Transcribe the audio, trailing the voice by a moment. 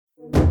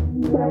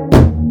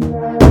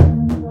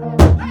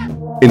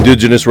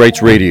Indigenous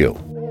Rights Radio,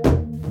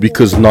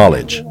 because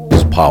knowledge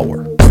is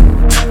power.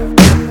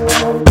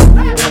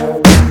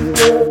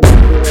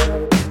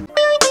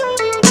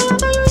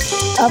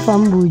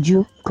 Afam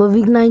Buju,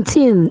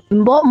 COVID-19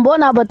 mbọ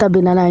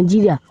na-abatabe na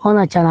Nigeria ọ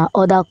nacha na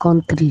other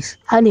countries.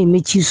 Ha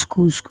na-emechi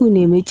school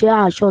na-emechi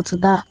ha short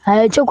da.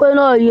 Ha echekwa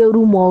n'ọya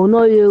eru ma ọ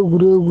n'ọya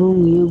egwuregwu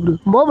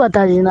mgbe ọ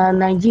batazi na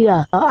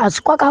Nigeria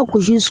asịkwa ka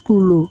akwụsị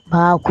school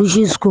ma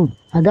akwụsị school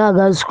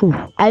aga school.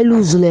 I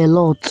lose a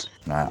lot.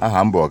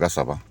 aha mbụ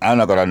Ọgasaba a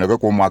nagara na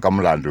ekwe ụmụaka m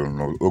landụ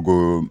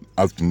n'ogo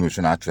afternoon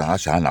na-atụ ha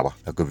ha naba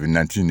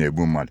COVID-19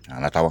 na-egbu mmadụ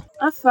anatawa.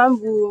 Afam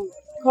bụ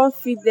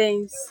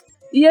Confidence.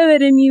 Ihe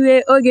were m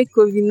iwe oge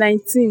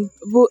COVID-19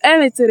 bụ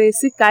emetere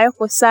esi ka anyị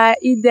kwụsa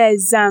ide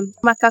exam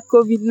maka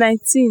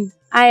COVID-19.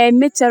 Anyị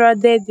emechara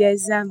dead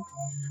exam.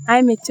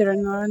 Anyị mechara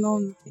nọrọ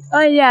n'ụlọ.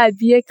 Ọ ya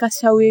bụ ihe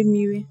kacha wee m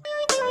iwe.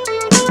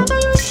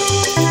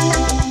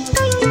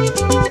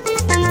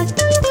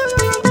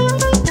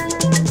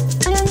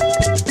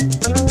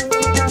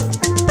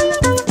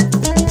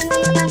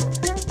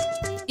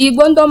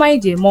 Igbo ndị ọma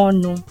ije eme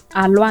ọnụ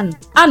alụanụ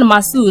anụ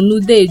masị unu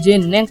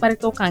dejenu na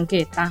mkparịta ụka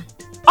nke taa.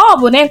 Ọ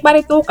bụ na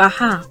mkparịta ụka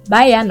ha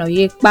baa ya nọ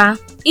ya kpaa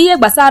ihe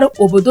gbasara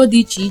obodo dị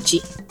iche iche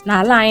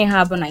n'ala anyị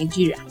ha bụ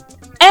Naịjirịa.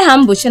 Eha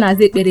m bụ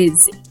Chinaza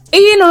Ekpereze.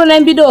 Ihe nụrụ na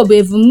mbido bụ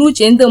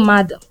ebumnuche ndị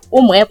mmadụ,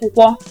 ụmụ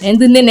akwụkwọ na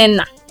ndị nne na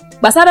nna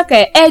gbasara ka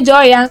eje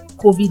ọrịa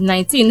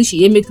COVID-19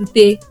 si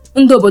emetụta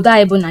ndị obodo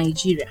anyị bụ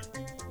Naịjirịa.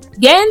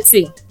 Gee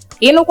ntị ka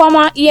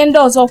ịnụkwama ihe ndị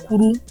ọzọ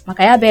kwuru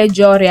maka ya bụ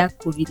eje ọrịa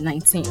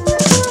COVID-19.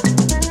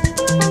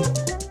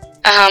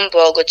 Aha m bụ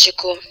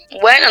Ogochukwu.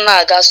 Mgbe anyị nọ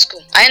na-aga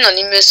skuul, anyị nọ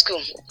n'ime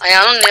skuul, anyị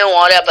anụ na-enwe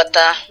ọrịa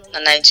bata na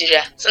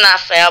Naịjirịa si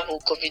n'afọ ya bụ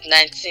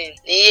COVID-19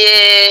 na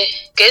ihe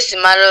ka esi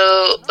mara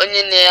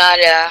onye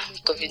na-arịa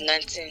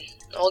COVID-19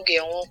 na ọ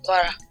ga-enwe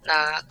ụkwara na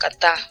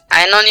kata.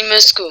 Anyị nọ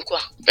n'ime skuul kwa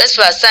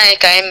prịnsịpal sị anyị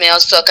ka anyị mee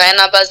ọsọ ka anyị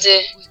nabazie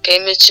ka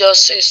emechie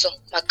ọsịsọ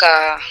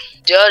maka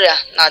dị ọrịa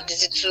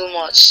na-adịzi too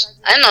much.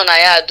 Anyị nọ na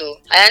yard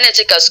anyị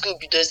na-eche ka skuul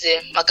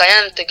bidozie maka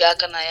anyị nteghị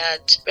aka na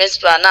yard.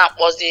 Prịnsịpal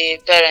na-akpọzi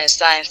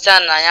parents anyị sị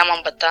na anyị ama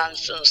mbata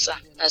nso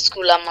na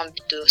skuul ama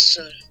bido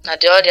soon na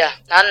dị ọrịa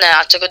na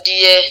na-achọgodo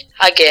ihe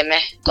ha ga-eme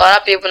ka ọ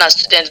rapụ ịbụ na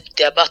student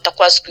bute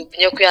abatakwa skuul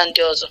binyekwa ya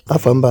ndị ọzọ.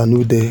 Afọ mba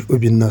n'ude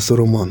Obinna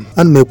Solomon.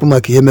 Ana m ekwu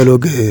maka ihe mere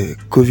oge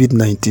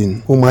COVID-19.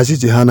 Ụmụazị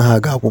ji ha anaghị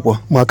aga akwụkwọ.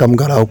 Ụmụaka m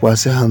gara akwụkwọ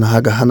asị ha na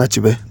ha ga ha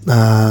nachibe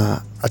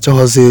na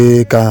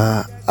achọghọzi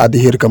ka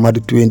adịghịrị ka mmadụ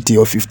 20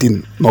 or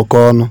 15 nọkọ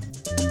ọnụ.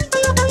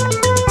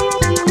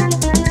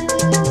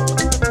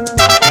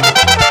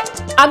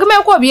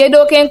 Agụmakwụkwọ bụ ihe dị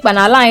oke mkpa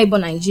n'ala anyị bụ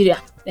Naịjirịa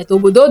leta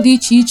obodo dị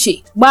iche iche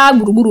gbaa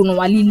gburugburu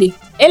n'ụwa niile.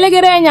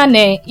 Elegere anya na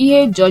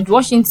ihe George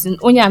Washington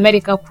onye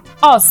Amerịka kwuru.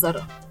 Ọ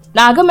sịrị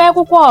na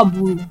agụmakwụkwọ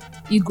bụ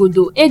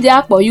igodo eji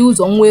akpọ ya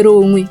ụzọ nnwere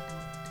onwe.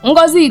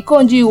 Ngozi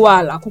Ikonjo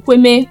Iweala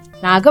kwukweme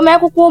na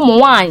agụmakwụkwọ ụmụ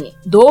nwaanyị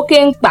dị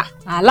oke mkpa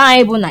n'ala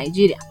anyị bụ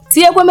Naịjirịa.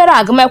 Tinyekwa mere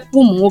agụmakwụkwọ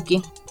ụmụ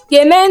nwoke.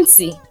 Gee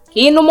ntị ka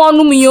ịnụma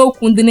ọnụ m ihe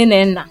okwu ndị nne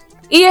na nna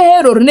ihe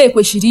ha rụrụ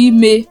na-ekwesịrị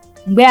ime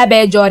mgbe ya bụ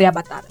eje ọrịa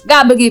batara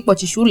ga-abụghị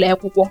ịkpọchichi ụlọ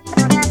akwụkwọ.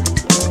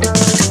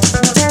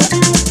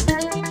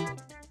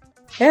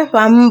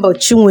 Efa m bụ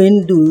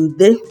Chinwendu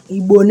Ude.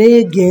 Igbo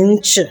na-ege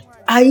ntị.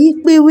 Anyị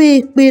kpewe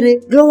ekpere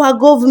rịọwa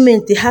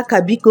gọọmenti ha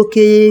ka biko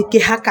ke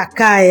ha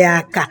ka ya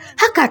aka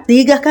ha ka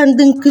tega ka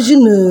ndị nkụzi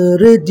na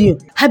redio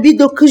ha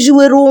bido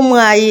kụziwere ụmụ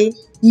anyị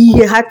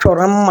ihe ha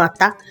chọrọ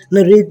mmata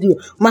na redio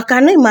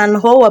maka na ịma na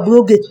ọwa bụ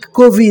oge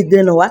COVID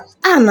n'ụwa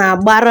a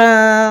na-agbara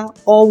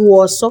ọwụ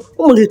ọsọ.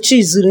 Ụmụ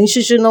chiziri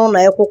nshishi n'ụlọ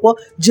akwụkwọ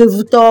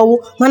jevute ọwụ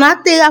mana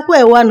ateghakwa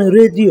ewa na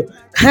redio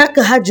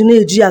ka ha ji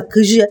na-eji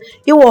akụzi ya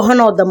ịwa ọha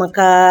na ọda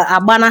maka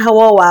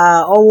agbanahawa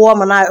ọwụ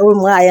mana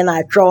ụmụ anyị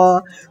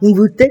na-achọ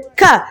mbute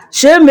ka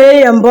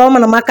chemee ya mbụ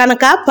ọmana maka na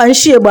ka apa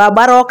nshi egbe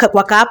agbara ọka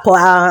kwa ka apụ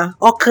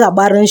ọka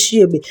agbara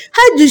nshi egbe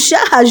ha ji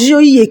hazie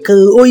oyiye ka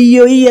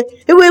oyiye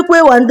ewekwa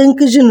ewa ndị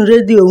nkụzi na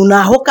redio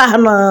na ahụ ka ha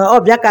na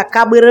ọbịa ka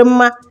kagbere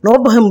mma na ọ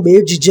bụghị mgbe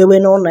ejijewe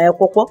n'ụlọ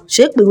akwụkwọ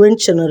chekpewe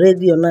nche na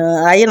redio na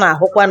anyị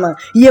na-ahụkwa na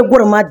ihe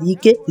gwụrụ mmadụ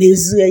ike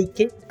na-ezu ya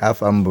ike.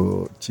 Afọ m bụ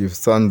Chief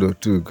Sunday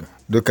Otugo.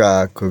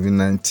 Dịka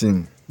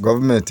COVID-19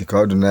 gọọmenti ka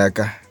ọ dị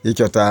n'aka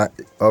ịchọta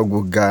ọgwụ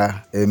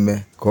ga-eme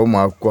ka ụmụ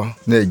akwụkwọ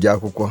na-eji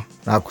akwụkwọ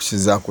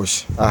na-akwụsịzi akwụsị.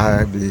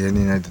 Aha bụ ihe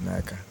niile dị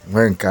n'aka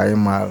nwee nke anyị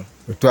maara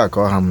otu a ka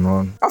ọ ha m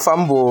n'ọnụ. Afọ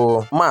m bụ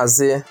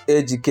Maazị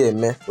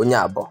Ejikeme onye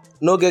Abọ.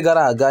 N'oge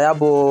gara aga ya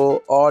bụ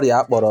ọrịa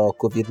akpọrọ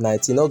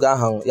COVID-19 n'oge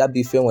ahụ ya bụ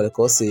ife nwere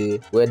ka o si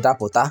wee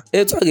dapụta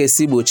etu a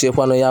ga-esi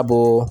gbochiekwanụ ya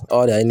bụ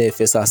ọrịa ị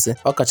na-efesasị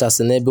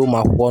ọkachasị n'ebe ụmụ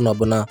akwụkwọ nọ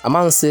bụ na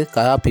amansị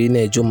ka hapụ ị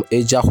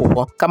na-eji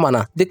akwụkwọ kama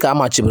na dịka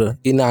amachibiri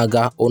ị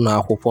na-aga ụlọ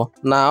akwụkwọ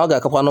na ọ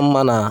ga-akakwanụ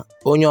mma na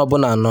onye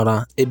ọbụla nọrọ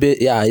ebe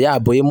ya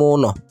bụ ime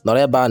ụlọ nọrọ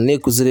ebe a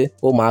na-ekụziri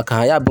ụmụaka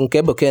ha ya bụ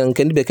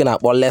nke ndị bekee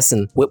na-akpọ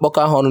lesson wee kpọkọ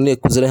ha ọnụ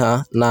na-ekụziri ha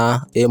ha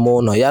na-eme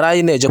ụlọ yara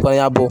anyị na-ejekwa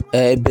ya bụ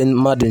ebe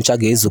mmadụ ncha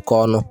ga-ezukọ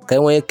ọnụ ka e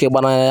nwee ike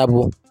gbanarị ya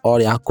bụ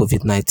ọrịa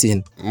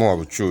COVID-19.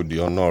 Maọbụ Chudi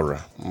Ọnụọra,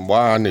 mgbe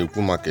a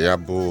na-ekwu maka ya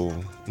bụ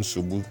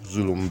nsogbu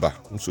zuru mba,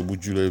 nsogbu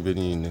juru ebe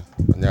niile,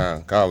 anya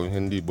nke ahụ ihe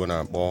ndị Igbo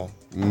na-akpọ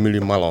mmiri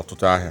mara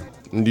ọtụtụ ahịa.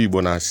 Ndị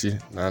Igbo na-asị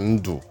na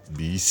ndụ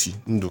bụ isi,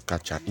 ndụ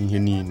kacha ihe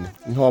niile.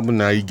 Ihe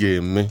ọbụla ị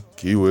ga-eme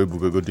ka ị wee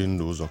bugogodi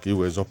ndụ ụzọ, ka ị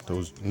wee zọpụta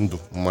ndụ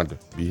mmadụ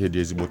bụ ihe dị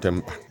ezigbote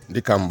mkpa.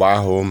 Dịka mgbe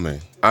ahụ o mee,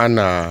 a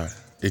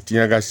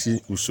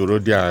na-etinyegasị usoro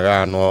dị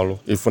agha n'ọrụ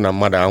ịfụ na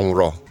mmadụ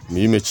anwụrọ, ma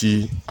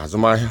imechi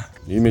azụmahịa,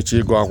 ma imechi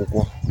ịgụ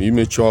akwụkwọ, ma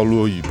imechi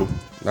ọrụ oyibo.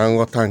 Na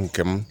nghọta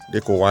nke m,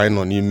 dịka ụwa anyị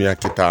nọ n'ime ya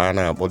kịta a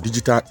na-akpọ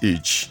digital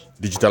age.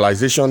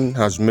 Digitalization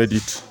has made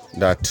it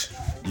that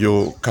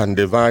you can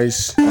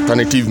devise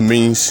alternative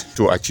means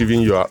to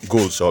achieving your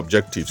goals or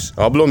objectives.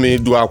 Ọ bụrụ ma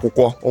ịdụ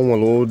akwụkwọ, o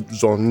nwere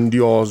ụzọ ndị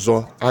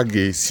ọzọ a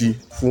ga-esi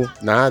fụ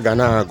na a ga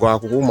na-agụ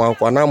akwụkwọ, ụmụ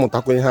akwụkwọ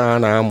na-amụtakwa ihe a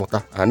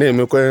na-amụta, a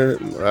na-emekwa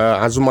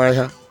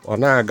azụmahịa ọ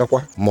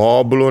na-agakwa. Ma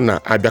ọ bụrụ na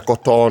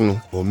abịakọta ọnụ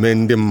ome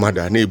ndị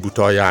mmadụ a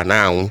na-ebute ọya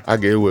na-anwụ, a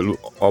ga-ewelu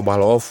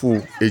ọgbara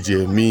ọfụ eji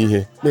eme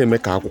ihe na-eme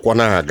ka akwụkwọ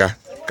na-aga,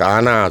 ka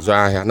a na-azụ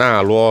ahịa,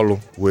 na-alụ ọrụ,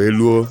 wee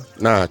luo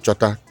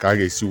na-achọta ka a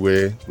ga-esi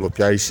wee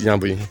lụpịa isi ya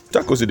bụ ihe.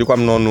 Chakosi dịkwa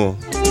m n'ọnụ.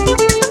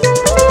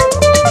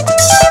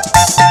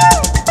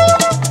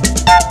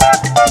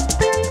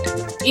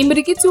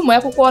 Imirikiti ụmụ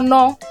akwụkwọ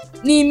nọ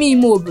n'ime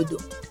ime obodo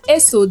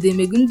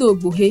esodemegu ndị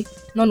Ogbughe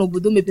nọ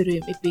n'obodo mepere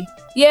emepe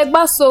ya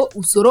gbaso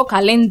usoro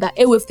kalenda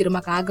eweftere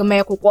maka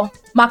agụmakwụkwọ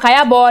maka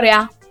ya bụ ọrịa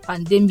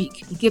pandemic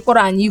nke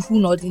kpọrọ anyị ihu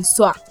n'ọdị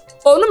nso a.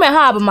 Onume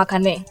ha bụ maka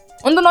na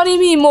ndị nọ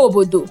n'ime ime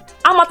obodo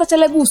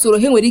amatachalego usoro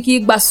ha nwere ike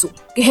ịgbaso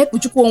ka ha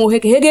kpuchikwa onwe ha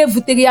ka ha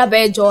ga-evuteghị ya bụ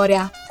eje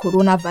ọrịa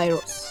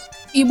coronavirus.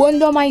 Igbo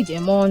ndị ọma ije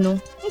eme ọnụ,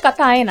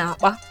 nkata anyị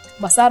na-akpa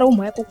gbasara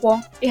ụmụ akwụkwọ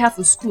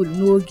ịhafụ skuul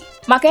n'oge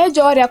maka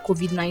eje ọrịa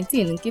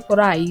COVID-19 nke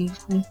kpọrọ anyị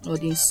ihu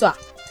n'ọdị nso a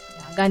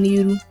ga-aga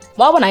n'iru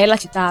ma ọ bụ na anyị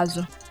lachite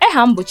azụ.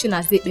 Eha m bụ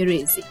Chinaza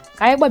Ekpereze,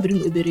 ka anyị gbabiri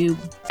n'obere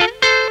egwu.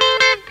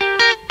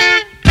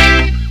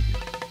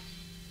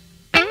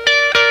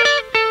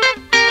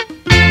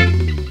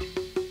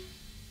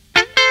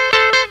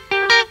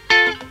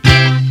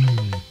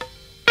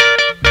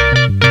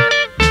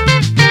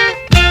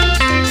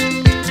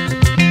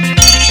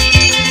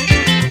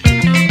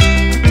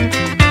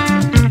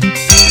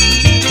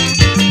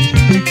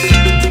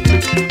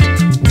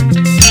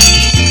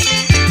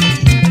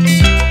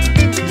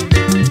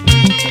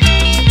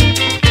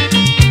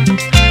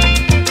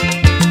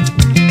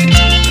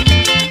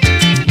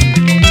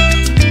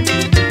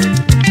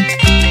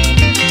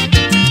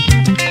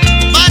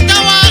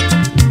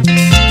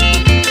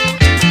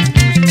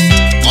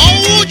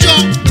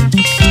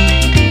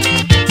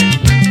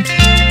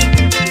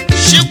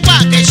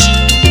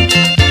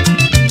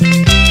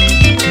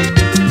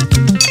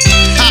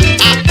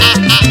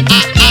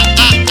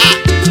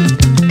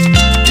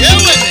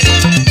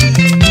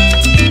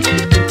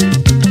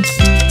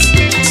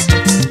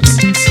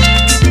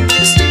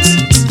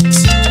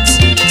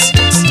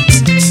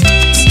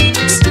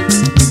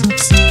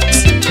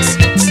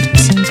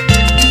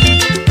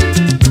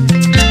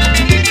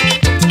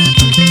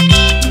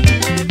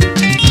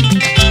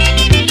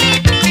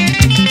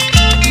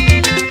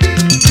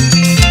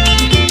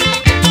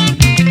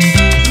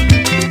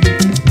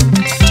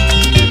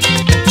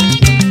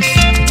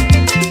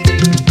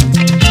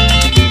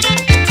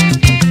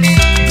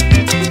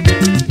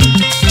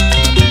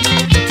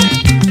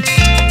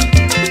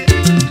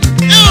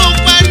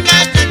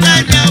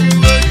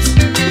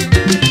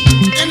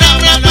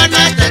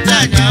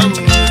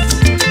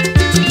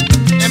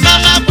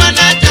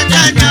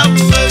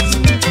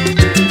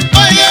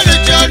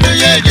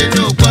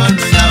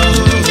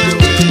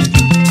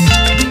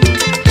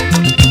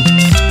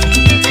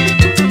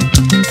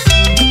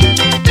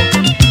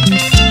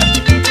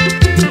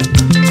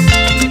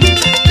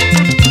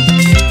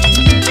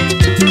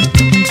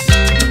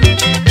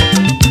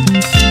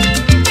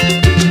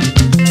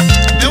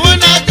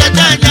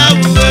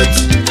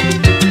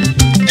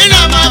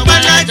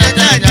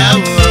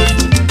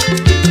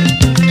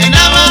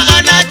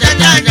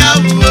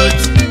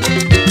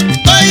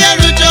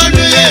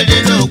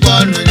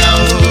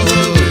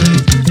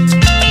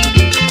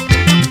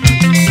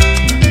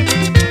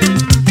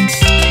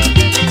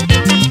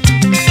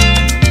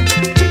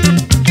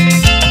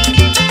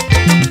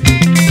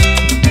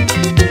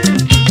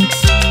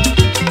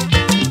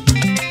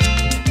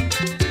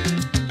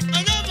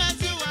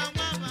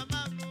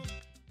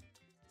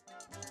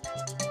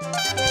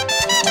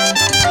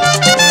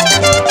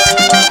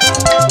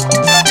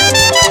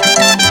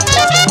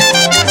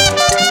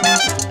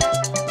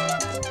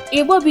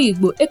 Igbo bụ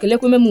Igbo,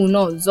 ekelekweme m unu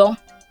ọzọ.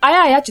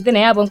 Anyị chite na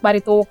ya bụ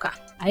mkparịta ụka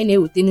anyị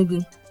na-eweta n'ugwu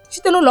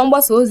site n'ụlọ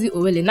mgbasa ozi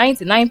Owele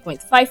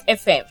 99.5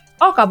 FM.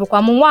 Ọ ka bụkwa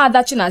m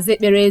Nwaada Chinaza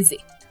Ekpereze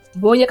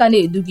bụ onye ka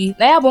na-edu gị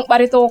na ya bụ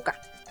mkparịta ụka.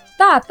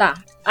 Tata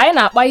anyị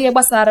na-akpa ihe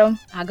gbasara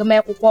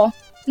agụmakwụkwọ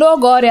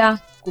n'oge ọrịa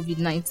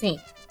COVID-19.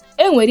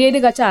 Enwere ihe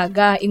dịgacha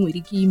aga enwere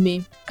ike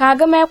ime ka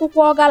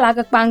agụmakwụkwọ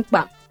galaga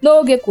kpamkpam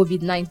n'oge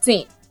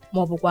COVID-19. ma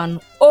ọ bụkwanụ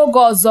oge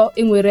ọzọ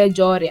enwere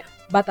ejọ ọrịa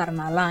batara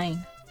n'ala anyị.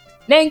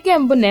 Na nke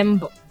mbụ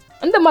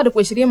ndị mmadụ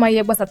kwesịrị ịma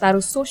ihe gbasatara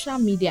soshal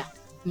midia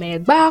ma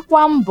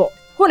gbakwa mbọ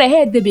hụ na ha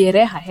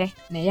edebere ha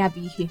na ya bụ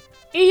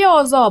ihe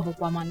ọzọ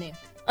bụkwa mana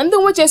ndị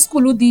nweche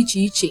skuulu dị iche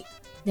iche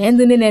na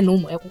ndị nne na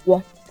ụmụ akwụkwọ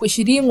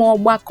kwesịrị inwe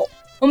ọgbakọ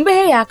mgbe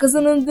ha ya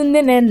akụziri ndị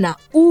nne na nna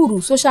uru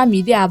soshal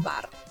midia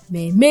bara ma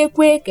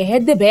emekwe ka ha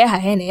edebere ha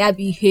na ya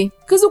bụ ihe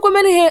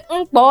kụzikwamere ihe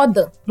mkpa ọ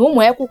dị na ụmụ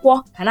akwụkwọ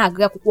ha na-agụ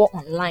akwụkwọ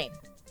ọnlaịn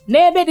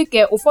n'ebe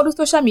dịka ụfọdụ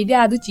soshal midia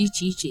dị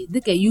iche iche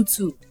dịka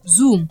YouTube,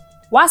 Zoom,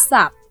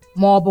 WhatsApp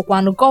ma ọ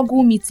bụkwanụ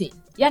Google Meeting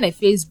ya na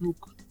Facebook.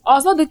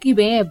 Ọzọ dịka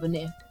ibe ya bụ na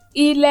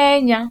ile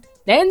anya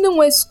na ndị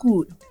nwe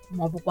skuulu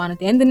ma ọ bụkwanụ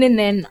ka ndị nne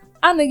na nna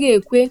anaghị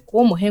ekwe ka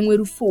ụmụ ha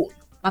nwere fon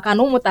maka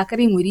na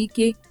ụmụntakịrị nwere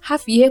ike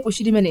hafụ ihe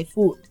kwesịrị ime na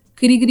fon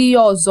kirigiri ya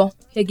ọzọ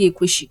ha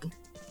ga-ekwesịghị.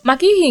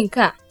 Maka ihe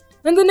nke a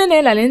ndị nne na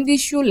nna na ndị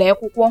isi ụlọ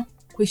akwụkwọ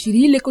kwesịrị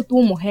ilekọta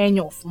ụmụ ha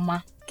anya ọfụma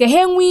ka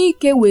ha nwee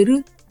ike were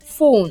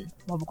fon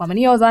ma ọ bụkwa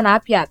ihe ọzọ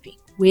na-apị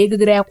wee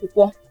gụgịrị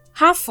akwụkwọ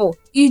hafụ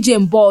ije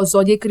mba ọzọ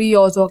jekiri ya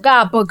ọzọ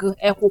ga-abụghị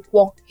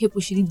akwụkwọ ha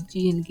kwesịrị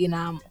iji gị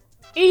na-amụ.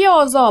 Ihe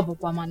ọzọ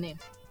bụkwa mana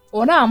ọ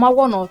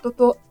na-amagwọ na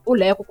ọtụtụ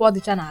ụlọ akwụkwọ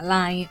dịcha n'ala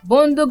anyị bụ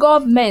ndị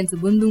gọọmenti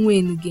bụ ndị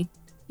nwenu gị.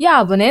 Ya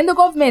bụ na ndị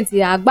gọọmenti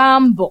ya agba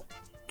mbọ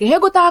ka ha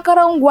gote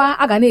akụrụngwa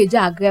a ga na-eji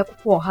agụ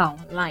akwụkwọ ọha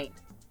ọnlaịn.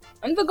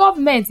 Ndị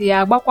gọọmenti ya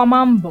agbakwa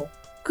mbọ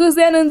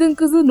kụziere ndị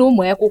nkụzi na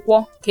ụmụ akwụkwọ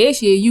ka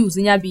esi eyuzu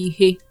ya bụ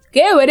ihe ka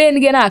e were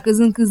ndị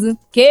na-akụzi nkụzi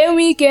ka e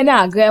nwee ike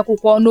na-agụ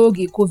akwụkwọ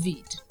n'oge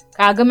COVID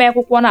ka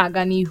agụmakwụkwọ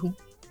na-aga n'ihu.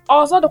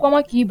 Ọzọ dịkwa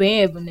maka ibe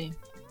ya bụ na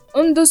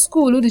ndị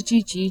skuulu dị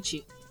iche iche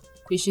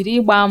kwesịrị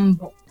ịgba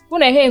mbọ hụ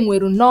na ha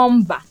nwere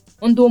nọmba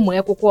ndị ụmụ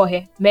akwụkwọ ha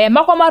ma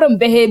makwa mara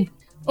mgbe ha bi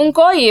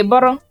nke oyi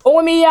bụrụ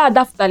onwe ihe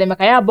adapụtara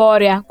maka ya bụ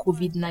ọrịa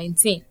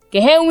COVID-19 ka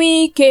ha nwee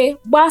ike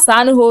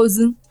gbasaa ha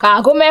ozi ka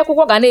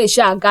agụmakwụkwọ ga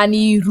na-eche aga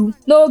n'iru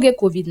n'oge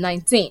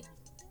COVID-19.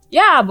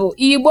 Ya bụ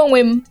Igbo nwe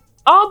m,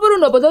 ọ bụrụ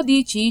na obodo dị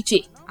iche iche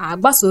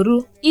agbasoro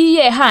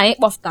ihe ha anyị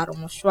kpọfụtara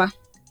mụshwa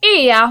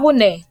ya ahụ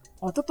na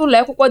ọtụtụ ụlọ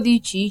akwụkwọ dị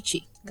iche iche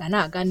ga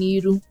na-aga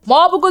n'iru ma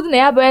ọ bụgodị na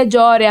ya bụ ejọ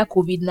ọrịa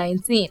COVID-19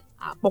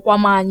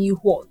 akpọkwama anyị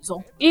ihu ọzọ.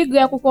 Ịgụ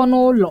akwụkwọ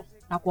n'ụlọ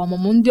nakwa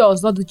ọmụmụ ndị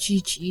ọzọ dị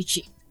iche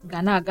iche ga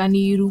na-aga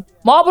n'iru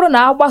ma ọ bụrụ na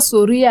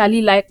agbasoro ya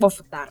alile anyị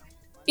kpọfụtara.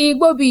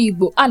 Igbo bụ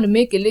Igbo, ana m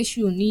ekele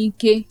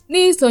n'ike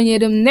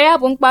n'isonyere m na ya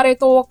bụ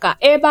mkparịta ụka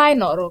ebe anyị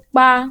nọrọ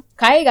kpaa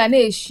ka anyị ga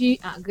na-eshi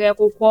agụ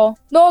akwụkwọ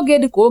n'oge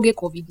dịka oge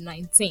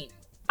COVID-19.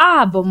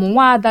 Abụ m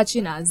Nwaada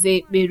Chinaza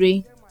Ekpere.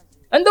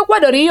 Ndị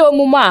kwadoro ihe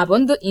omume a bụ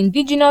ndị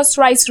Indigenous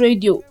Rights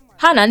Radio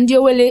ha na ndị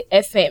Owele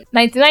FM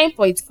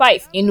 99.5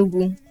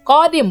 Enugu. Ka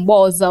ọ dị mgbe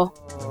ọzọ.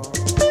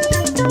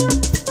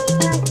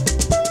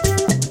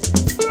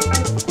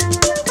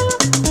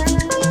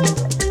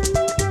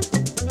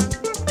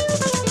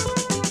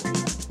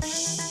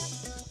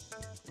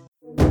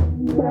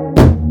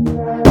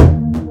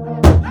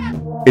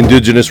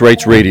 Indigenous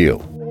Rights Radio,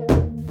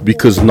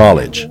 because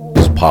knowledge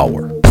is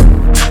power.